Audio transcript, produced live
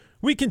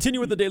We continue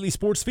with the Daily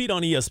Sports Feed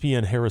on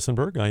ESPN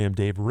Harrisonburg. I am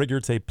Dave Rigger.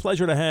 It's a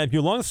pleasure to have you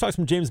along. Let's talk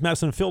some James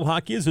Madison field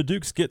hockey as the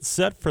Dukes get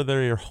set for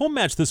their home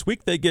match this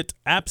week. They get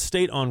App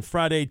State on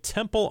Friday,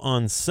 Temple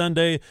on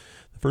Sunday.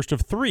 The first of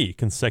three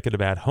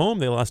consecutive at home.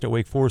 They lost at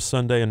Wake Forest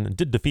Sunday and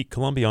did defeat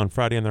Columbia on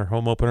Friday in their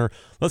home opener.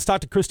 Let's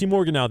talk to Christy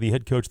Morgan now, the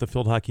head coach of the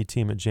field hockey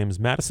team at James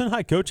Madison.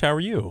 Hi, Coach. How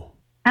are you?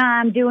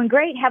 I'm doing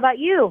great. How about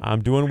you?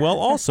 I'm doing well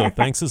also.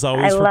 Thanks as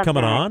always for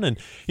coming on. And,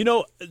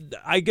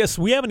 I guess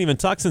we haven't even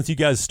talked since you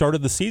guys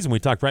started the season. We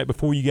talked right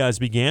before you guys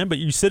began, but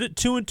you sit at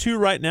 2-2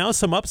 right now,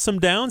 some ups, some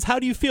downs. How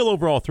do you feel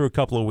overall through a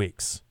couple of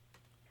weeks?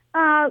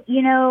 We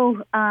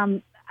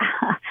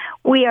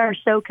are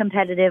so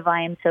competitive.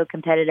 I am so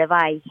competitive.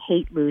 I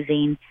hate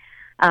losing.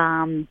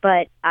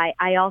 But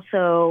I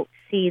also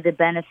see the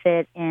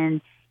benefit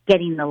in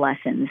getting the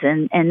lessons.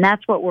 And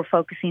that's what we're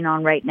focusing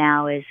on right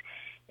now is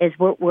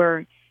what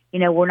we're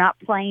not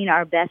playing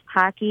our best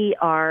hockey.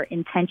 Our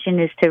intention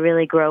is to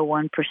really grow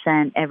 1%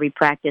 every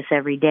practice,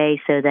 every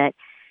day, so that,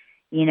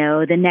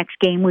 the next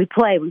game we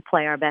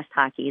play our best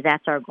hockey.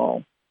 That's our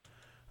goal.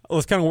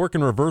 Let's kind of work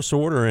in reverse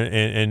order,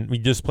 and we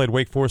just played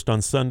Wake Forest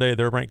on Sunday.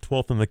 They're ranked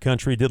 12th in the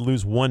country, did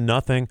lose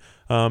 1-0.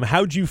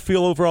 How'd you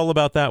feel overall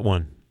about that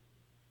one?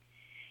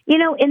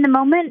 In the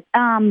moment,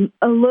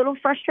 a little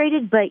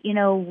frustrated, but,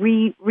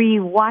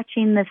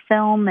 re-watching the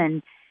film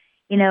and,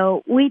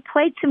 we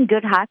played some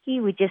good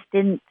hockey. We just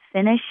didn't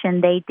finish,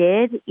 and they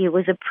did. It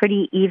was a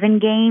pretty even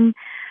game.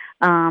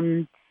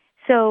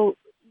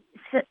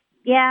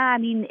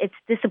 It's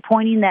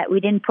disappointing that we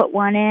didn't put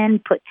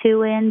put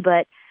two in,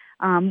 but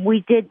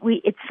we did.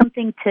 It's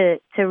something to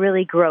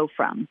really grow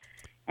from.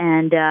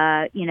 And,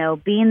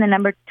 being the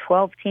number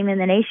 12 team in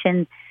the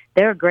nation,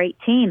 they're a great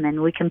team,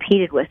 and we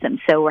competed with them.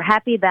 So we're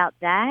happy about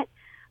that,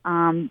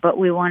 but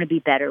we want to be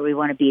better. We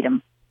want to beat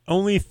them.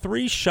 Only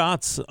 3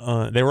 shots.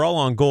 They were all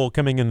on goal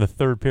coming in the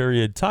third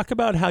period. Talk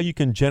about how you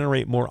can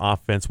generate more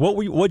offense.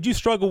 What'd you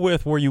struggle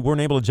with where you weren't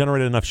able to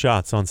generate enough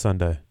shots on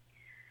Sunday?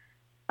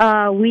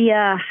 We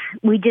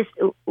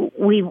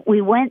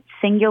went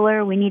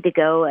singular. We need to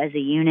go as a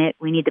unit.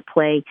 We need to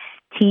play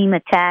team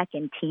attack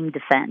and team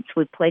defense.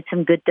 We played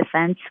some good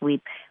defense. We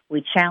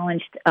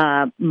challenged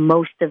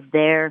most of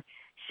their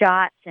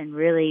shots and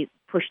really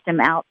pushed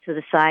them out to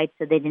the side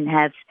so they didn't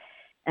have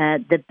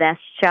the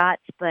best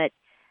shots, but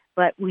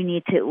we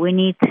need to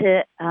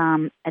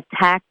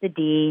attack the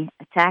D,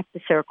 attack the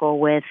circle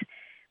with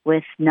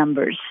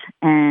numbers,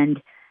 and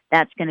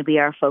that's going to be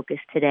our focus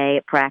today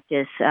at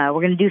practice. We're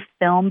going to do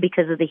film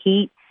because of the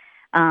heat,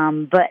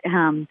 but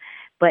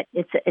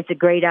it's a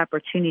great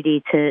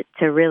opportunity to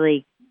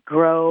really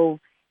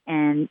grow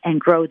and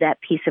grow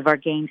that piece of our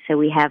game so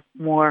we have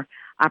more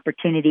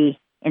opportunity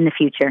in the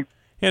future.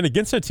 And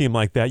against a team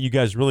like that, you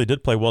guys really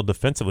did play well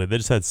defensively. They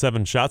just had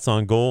 7 shots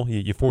on goal.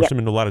 You forced them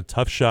into a lot of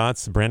tough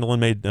shots. Brandolyn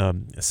made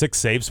 6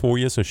 saves for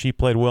you, so she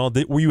played well.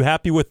 Were you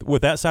happy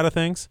with that side of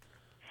things?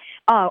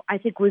 Oh, I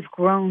think we've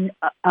grown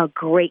a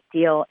great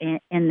deal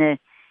in the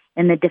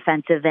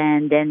defensive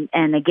end.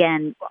 And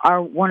again,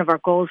 one of our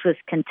goals was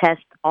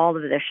contest all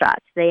of their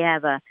shots. They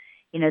have an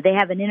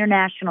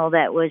international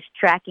that was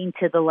tracking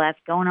to the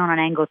left, going on an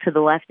angle to the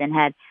left, and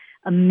had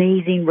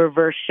amazing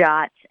reverse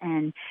shots,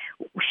 and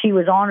she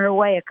was on her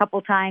way a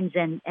couple times,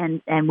 and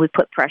we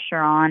put pressure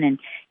on and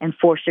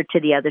forced her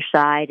to the other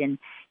side, and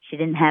she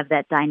didn't have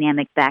that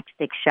dynamic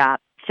backstick shot.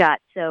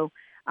 So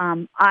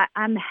I'm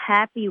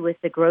happy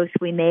with the growth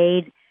we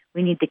made.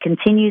 We need to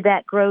continue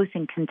that growth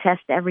and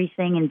contest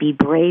everything and be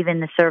brave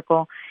in the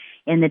circle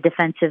in the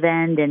defensive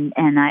end, and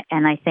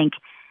I think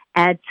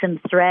add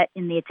some threat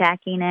in the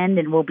attacking end,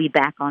 and we'll be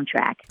back on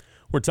track.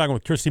 We're talking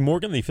with Christy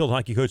Morgan, the field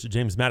hockey coach at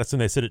James Madison.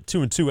 They sit at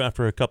 2-2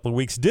 after a couple of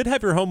weeks. Did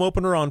have your home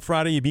opener on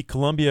Friday. You beat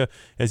Columbia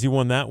as you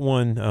won that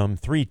one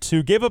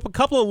 3-2. Gave up a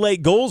couple of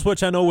late goals,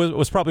 which I know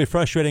was probably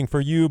frustrating for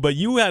you. But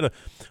you had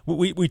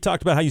we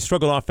talked about how you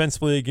struggled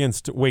offensively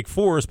against Wake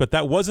Forest, but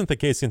that wasn't the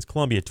case against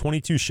Columbia.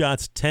 22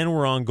 shots, 10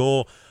 were on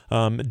goal.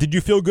 Did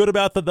you feel good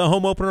about the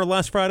home opener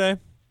last Friday?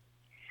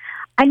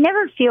 I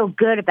never feel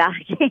good about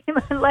a game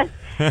unless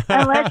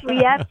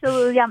we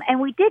absolutely and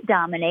we did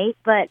dominate,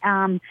 but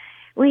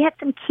we had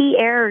some key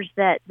errors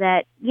that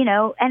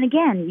and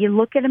again, you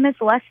look at them as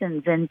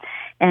lessons, and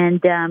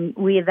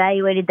we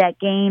evaluated that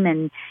game,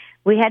 and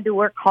we had to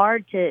work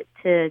hard to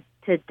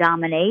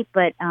dominate,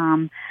 but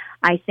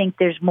I think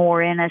there's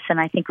more in us, and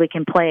I think we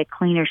can play a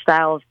cleaner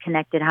style of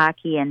connected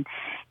hockey, and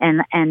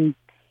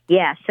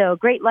so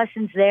great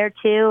lessons there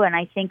too, and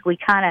I think we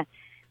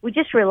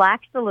just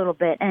relaxed a little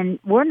bit, and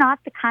we're not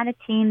the kind of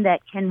team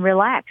that can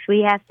relax.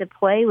 We have to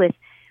play with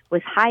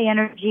high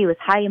energy, with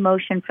high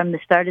emotion from the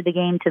start of the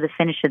game to the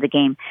finish of the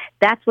game.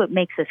 That's what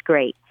makes us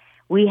great.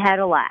 We had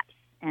a lapse,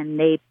 and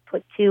they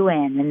put 2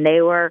 in, and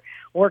they were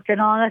working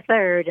on a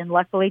third, and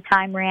luckily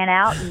time ran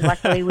out, and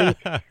luckily we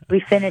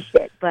finished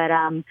it. But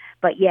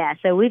yeah,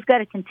 so we've got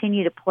to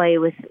continue to play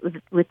with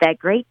that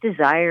great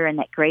desire and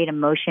that great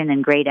emotion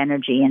and great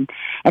energy,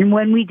 and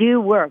when we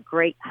do, we're a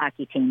great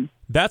hockey team.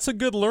 That's a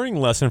good learning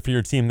lesson for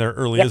your team there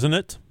early, isn't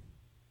it?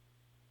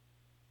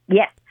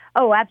 Yes.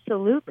 Oh,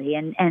 absolutely.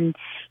 And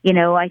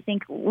I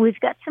think we've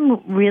got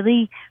some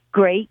really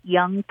great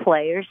young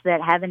players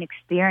that haven't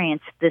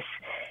experienced this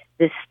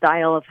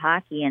style of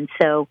hockey, and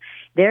so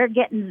they're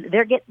getting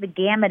the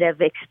gamut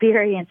of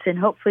experience, and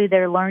hopefully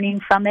they're learning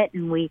from it,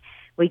 and we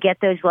get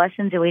those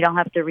lessons, and we don't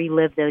have to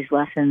relive those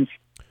lessons.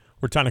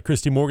 We're talking to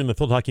Christy Morgan, the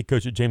field hockey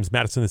coach at James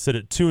Madison. They sit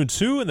at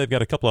 2-2, and they've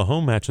got a couple of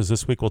home matches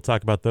this week. We'll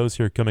talk about those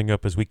here coming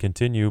up as we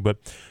continue. But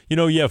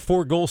you have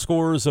 4 goal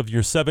scorers of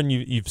your 7.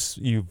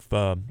 You've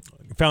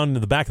found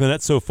in the back of the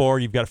net so far.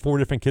 You've got 4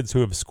 different kids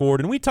who have scored,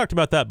 and we talked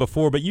about that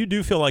before. But you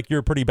do feel like you're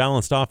a pretty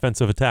balanced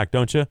offensive attack,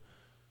 don't you?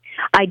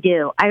 I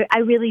do. I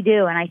really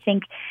do, and I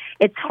think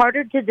it's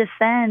harder to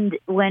defend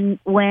when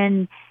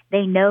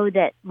they know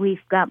that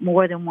we've got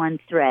more than one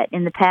threat.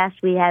 In the past,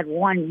 we had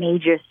one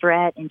major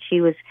threat, and she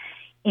was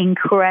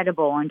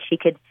incredible, and she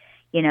could,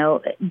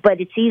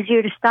 but it's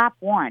easier to stop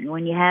one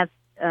when you have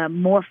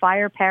more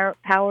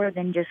firepower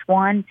than just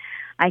one.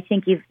 I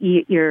think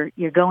you're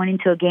going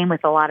into a game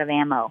with a lot of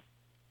ammo.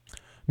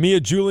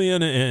 Mia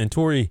Julian and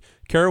Tori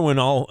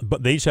Carowin,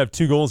 but they each have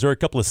 2 goals. There are a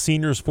couple of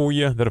seniors for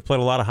you that have played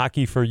a lot of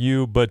hockey for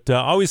you, but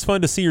always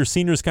fun to see your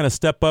seniors kind of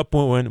step up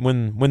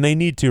when they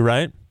need to,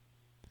 right?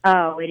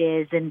 Oh, it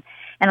is, and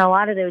a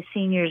lot of those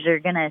seniors are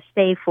going to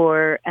stay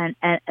for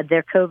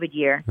their COVID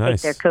year,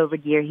 nice. Take their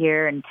COVID year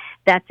here, and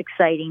that's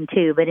exciting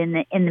too. But in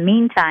the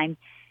meantime,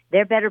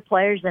 they're better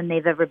players than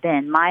they've ever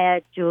been.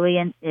 Maya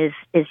Julian is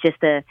just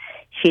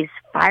she's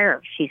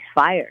fire. She's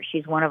fire.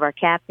 She's one of our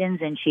captains,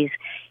 and she's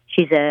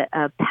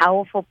a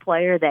powerful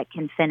player that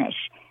can finish.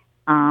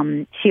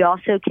 She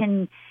also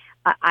can.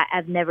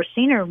 I've never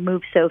seen her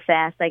move so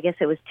fast. I guess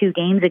it was 2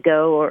 games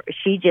ago, or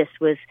she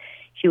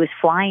was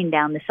flying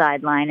down the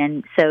sideline,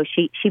 and so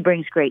she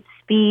brings great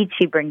speed,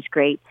 she brings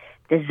great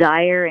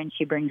desire, and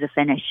she brings a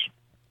finish.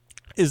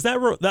 Is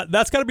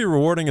that's got to be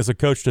rewarding as a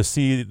coach to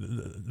see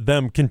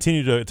them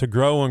continue to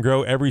grow and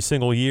grow every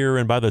single year,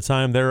 and by the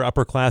time they're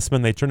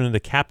upperclassmen, they turn into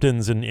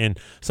captains and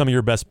some of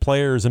your best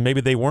players, and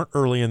maybe they weren't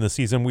early in the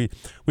season. We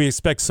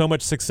expect so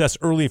much success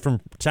early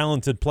from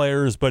talented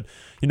players, but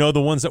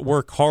the ones that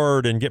work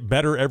hard and get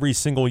better every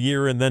single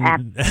year, and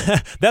then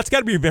that's got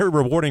to be very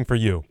rewarding for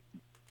you.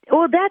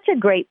 Well, that's a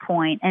great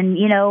point. And,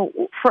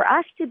 for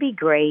us to be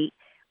great,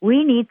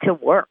 we need to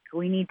work.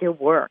 We need to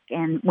work.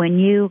 And when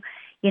you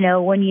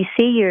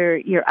see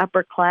your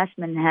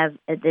upperclassmen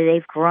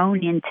they've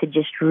grown into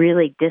just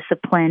really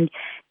disciplined,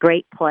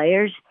 great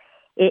players,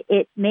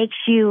 it makes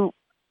you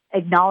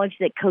acknowledge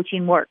that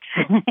coaching works,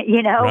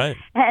 Right.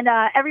 And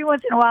every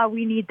once in a while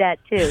we need that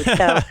too.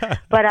 So,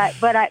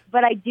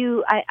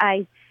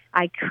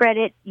 I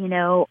credit,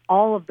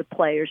 all of the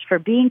players for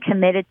being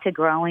committed to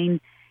growing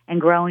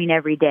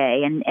every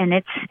day. And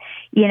it's,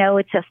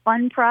 it's a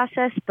fun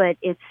process, but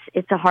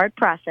it's a hard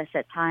process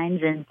at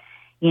times. And,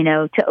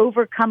 to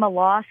overcome a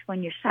loss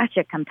when you're such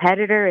a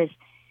competitor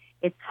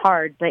it's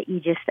hard, but you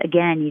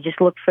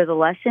just look for the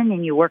lesson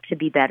and you work to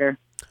be better.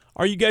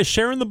 Are you guys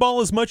sharing the ball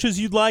as much as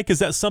you'd like? Is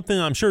that something,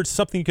 I'm sure it's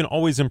something you can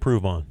always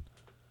improve on?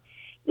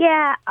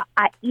 Yeah.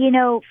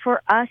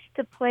 For us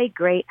to play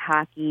great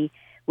hockey,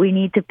 we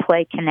need to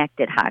play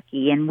connected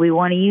hockey, and we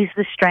want to use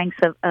the strengths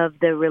of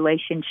the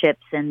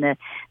relationships and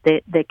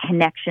the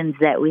connections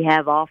that we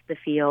have off the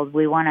field.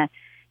 We want to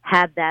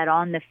have that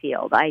on the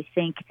field. I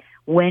think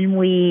when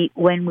we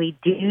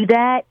do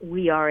that,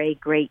 we are a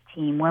great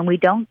team. When we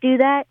don't do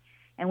that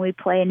and we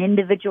play an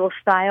individual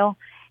style,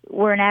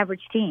 we're an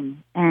average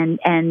team.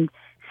 And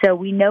so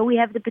we know we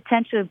have the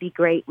potential to be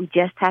great. We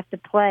just have to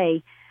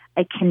play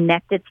a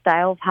connected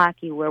style of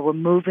hockey where we're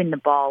moving the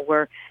ball,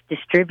 we're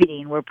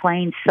distributing, we're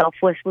playing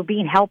selfless, we're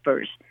being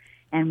helpers,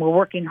 and we're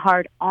working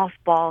hard off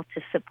ball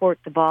to support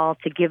the ball,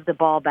 to give the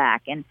ball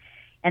back. And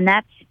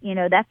that's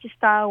the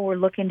style we're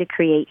looking to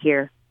create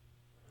here.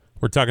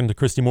 We're talking to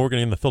Christy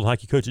Morgan, the field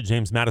hockey coach at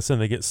James Madison.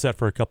 They get set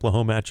for a couple of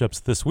home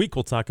matchups this week.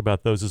 We'll talk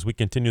about those as we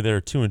continue.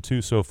 They're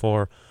 2-2 so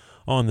far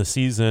on the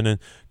season. And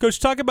Coach,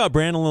 talk about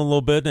Brandon a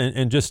little bit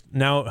and just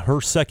now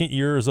her second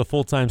year as a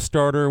full-time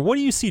starter. What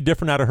do you see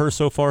different out of her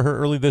so far, her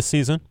early this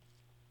season?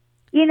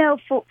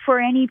 For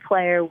any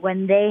player,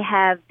 when they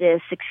have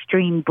this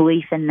extreme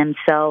belief in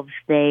themselves,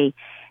 they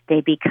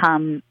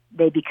become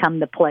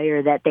the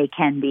player that they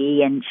can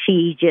be, and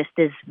she just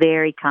is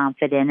very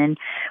confident, and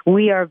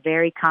we are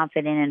very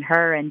confident in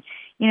her. And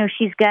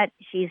she's got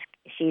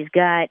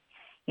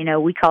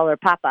we call her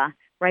Papa.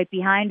 Right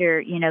behind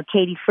her,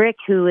 Katie Frick,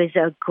 who is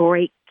a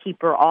great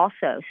keeper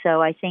also.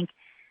 So I think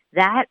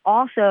that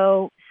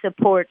also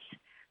supports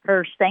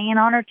her staying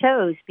on her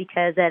toes,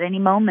 because at any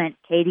moment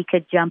Katie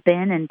could jump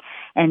in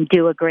and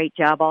do a great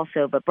job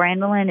also. But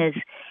Brandolyn is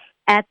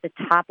at the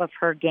top of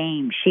her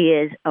game. She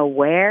is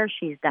aware,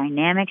 she's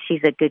dynamic,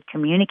 she's a good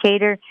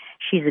communicator,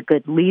 she's a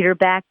good leader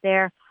back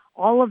there.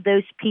 All of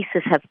those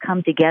pieces have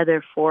come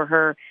together for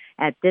her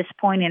at this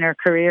point in her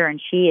career,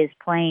 and she is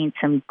playing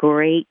some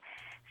great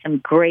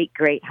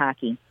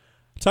hockey.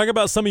 Talk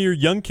about some of your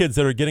young kids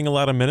that are getting a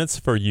lot of minutes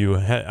for you.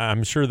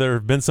 I'm sure there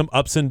have been some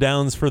ups and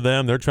downs for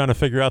them. They're trying to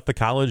figure out the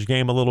college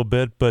game a little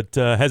bit, but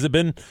has it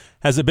been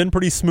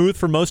pretty smooth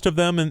for most of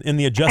them in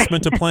the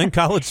adjustment to playing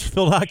college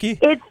field hockey?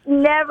 It's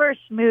never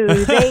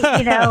smooth.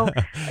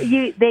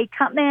 They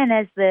come in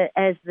as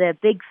the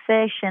big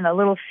fish in a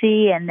little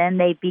sea, and then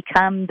they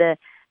become the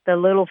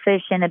little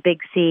fish in a big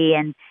sea,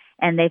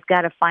 and they've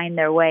got to find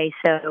their way.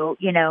 So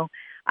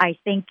I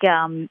think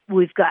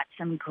we've got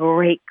some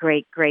great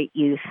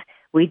youth.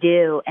 We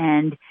do,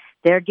 and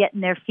they're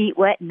getting their feet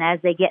wet. And as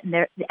they get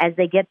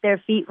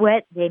their feet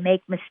wet, they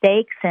make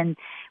mistakes, and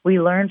we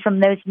learn from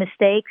those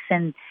mistakes.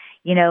 And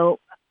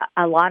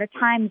a lot of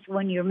times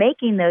when you're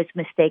making those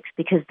mistakes,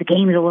 because the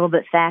game is a little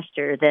bit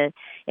faster,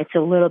 it's a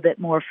little bit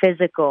more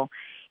physical,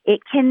 it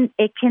can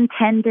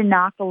tend to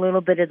knock a little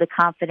bit of the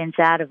confidence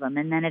out of them.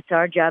 And then it's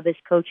our job as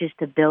coaches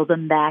to build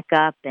them back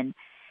up and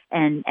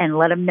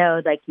let them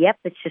know, like, yep,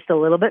 it's just a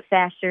little bit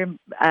faster,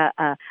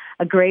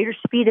 a greater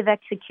speed of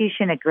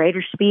execution, a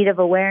greater speed of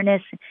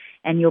awareness,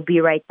 and you'll be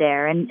right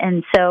there.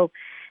 And so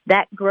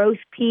that growth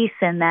piece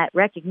and that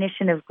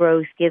recognition of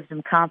growth gives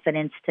them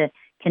confidence to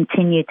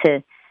continue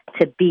to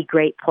be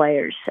great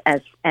players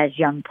as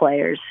young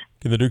players.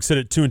 The Dukes sit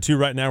at 2-2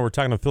 right now. We're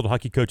talking to field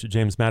hockey coach at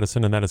James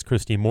Madison, and that is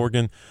Christy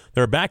Morgan.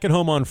 They're back at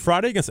home on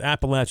Friday against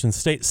Appalachian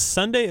State,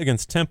 Sunday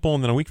against Temple,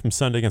 and then a week from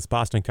Sunday against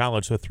Boston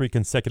College. So 3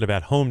 consecutive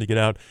at home to get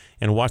out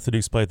and watch the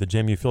Dukes play at the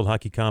JMU Field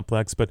Hockey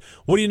Complex. But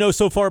what do you know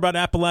so far about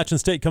Appalachian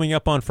State coming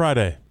up on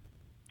Friday?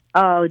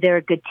 Oh, they're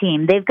a good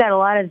team. They've got a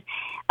lot of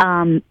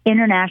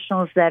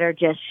internationals that are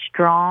just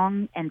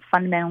strong and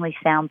fundamentally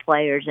sound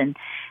players, and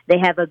they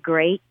have a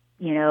great,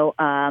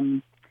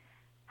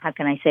 how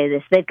can I say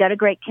this? They've got a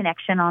great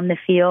connection on the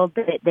field.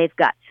 They've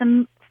got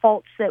some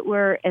faults that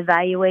we're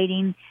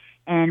evaluating,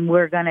 and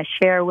we're going to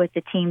share with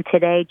the team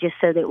today just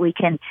so that we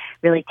can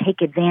really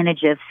take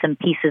advantage of some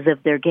pieces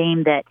of their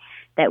game that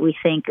we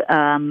think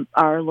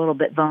are a little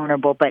bit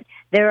vulnerable. But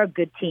they're a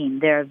good team.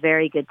 They're a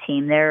very good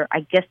team. Did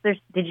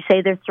you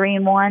say they're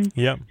 3-1?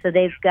 Yeah. So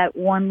they've got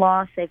 1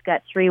 loss. They've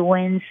got 3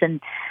 wins,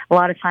 and a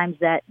lot of times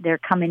that they're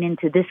coming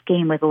into this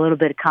game with a little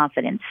bit of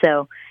confidence.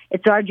 So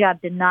it's our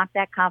job to knock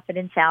that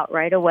confidence out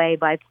right away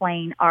by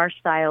playing our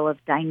style of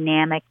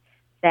dynamic,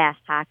 fast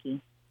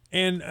hockey.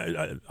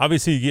 And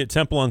obviously you get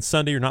Temple on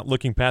Sunday. You're not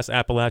looking past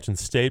Appalachian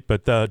State,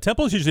 but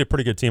Temple's usually a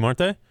pretty good team, aren't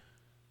they?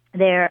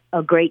 They're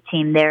a great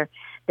team. They're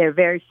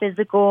very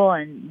physical,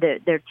 and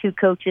their 2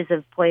 coaches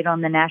have played on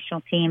the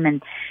national team,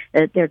 and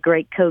they're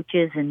great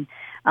coaches. And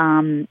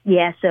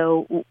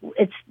so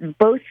it's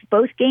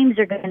both games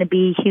are going to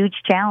be huge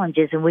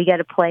challenges, and we got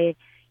to play,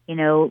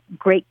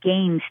 great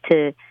games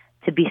to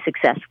be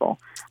successful.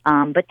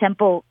 But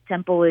Temple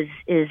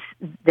is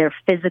they're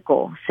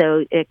physical,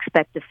 so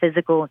expect the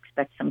physical,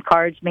 expect some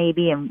cards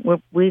maybe, and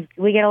we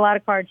get a lot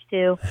of cards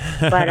too.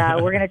 But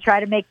we're going to try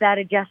to make that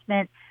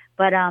adjustment.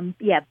 But,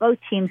 both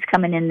teams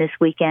coming in this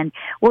weekend.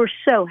 We're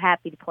so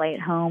happy to play at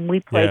home. We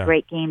play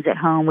great games at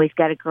home. We've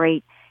got a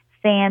great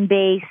fan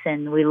base,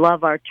 and we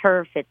love our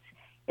turf.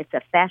 It's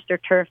a faster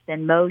turf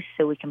than most,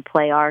 so we can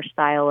play our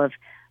style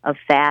of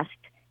fast,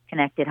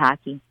 connected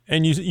hockey.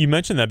 And you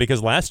mentioned that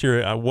because last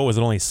year, what was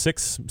it, only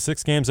six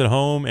games at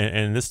home,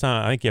 and this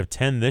time I think you have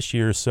 10 this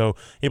year, so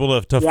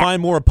able to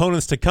find more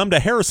opponents to come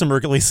to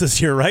Harrisonburg at least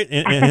this year, right,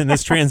 in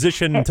this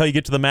transition until you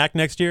get to the MAC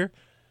next year?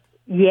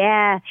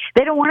 Yeah,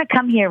 they don't want to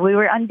come here. We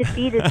were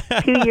undefeated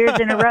 2 years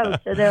in a row,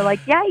 so they're like,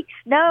 "Yikes!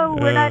 No,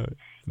 we're not."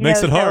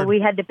 Makes it hard. So we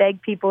had to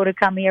beg people to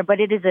come here, but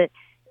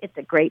it's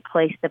a great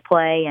place to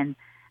play, and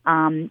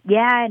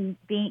and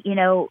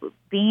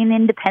being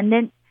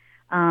independent.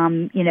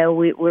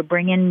 We're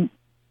bringing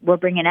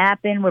App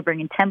in, we're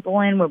bringing Temple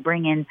in, we're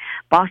bringing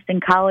Boston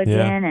College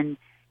in, and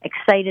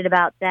excited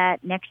about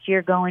that. Next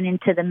year going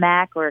into the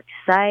MAC, we're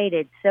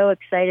so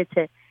excited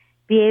to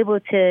be able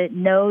to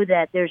know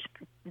that there's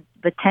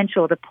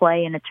potential to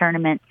play in a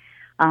tournament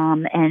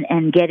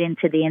and get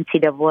into the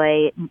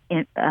NCAA,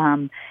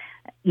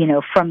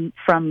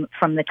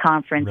 from the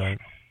conference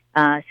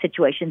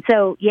situation.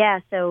 So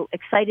so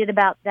excited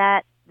about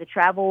that. The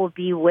travel will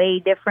be way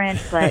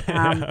different, but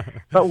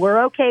but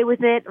we're okay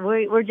with it.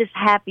 We're just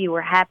happy.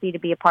 We're happy to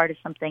be a part of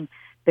something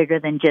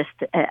bigger than just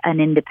an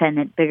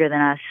independent, bigger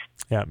than us.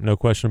 Yeah, no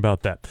question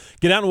about that.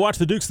 Get out and watch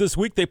the Dukes this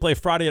week. They play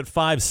Friday at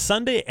 5,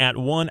 Sunday at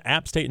 1,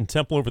 App State and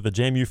Temple over the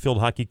JMU Field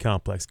Hockey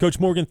Complex. Coach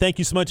Morgan, thank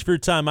you so much for your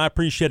time. I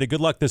appreciate it.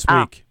 Good luck this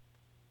week.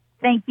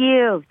 Thank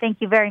you.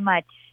 Thank you very much.